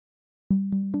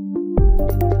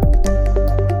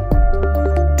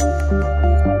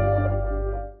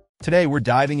Today we're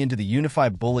diving into the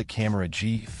Unifi Bullet Camera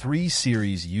G3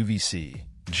 Series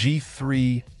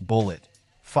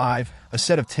UVC-G3-BULLET-5, a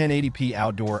set of 1080p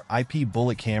outdoor IP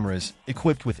bullet cameras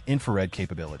equipped with infrared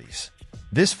capabilities.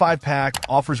 This 5-pack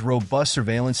offers robust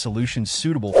surveillance solutions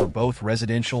suitable for both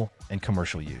residential and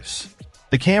commercial use.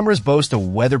 The cameras boast a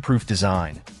weatherproof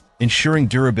design, ensuring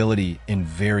durability in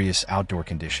various outdoor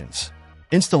conditions.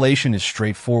 Installation is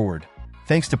straightforward,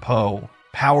 thanks to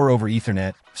Power over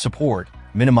Ethernet support,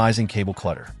 minimizing cable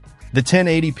clutter. The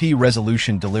 1080p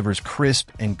resolution delivers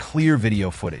crisp and clear video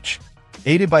footage,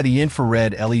 aided by the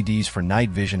infrared LEDs for night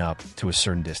vision up to a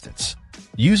certain distance.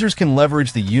 Users can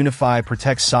leverage the Unifi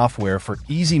Protect software for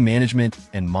easy management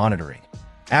and monitoring,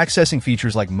 accessing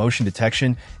features like motion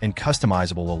detection and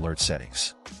customizable alert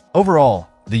settings. Overall,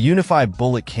 the Unifi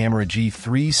Bullet Camera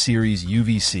G3 Series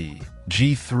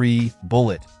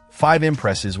UVC-G3-BULLET-5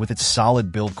 impresses with its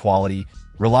solid build quality,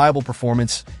 reliable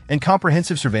performance, and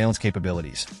comprehensive surveillance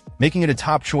capabilities, making it a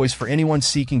top choice for anyone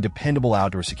seeking dependable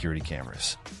outdoor security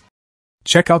cameras.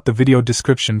 Check out the video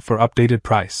description for updated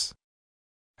price.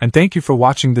 And thank you for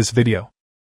watching this video.